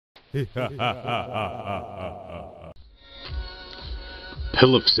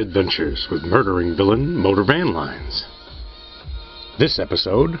Pillif's adventures with murdering villain Motor Van Lines. This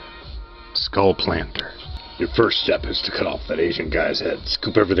episode, Skull Planter. Your first step is to cut off that Asian guy's head,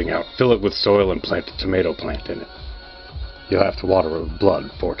 scoop everything out, fill it with soil, and plant a tomato plant in it. You'll have to water it with blood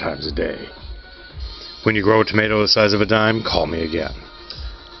 4 times a day. When you grow a tomato the size of a dime, call me again.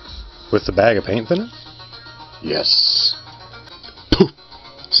 With the bag of paint thinner? Yes. Poof,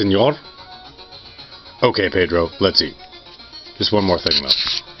 senor? Okay, Pedro, let's eat. Just one more thing, though.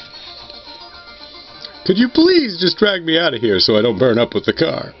 Could you please just drag me out of here so I don't burn up with the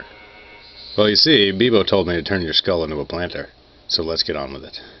car? Well, you see, Beebo told me to turn your skull into a planter, so let's get on with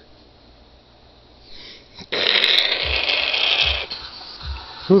it.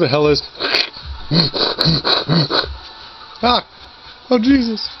 Who the hell is... Ah! Oh,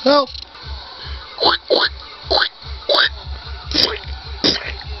 Jesus! Help!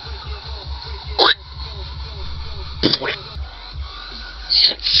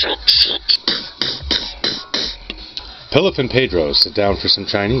 Pillif and Pedro sit down for some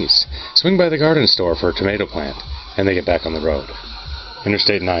Chinese, swing by the garden store for a tomato plant, and they get back on the road.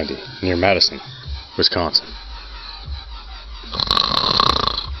 Interstate 90, near Madison, Wisconsin.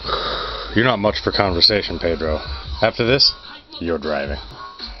 You're not much for conversation, Pedro. After this, you're driving.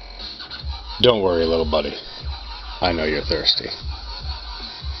 Don't worry, little buddy. I know you're thirsty.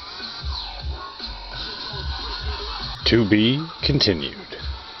 To be continued.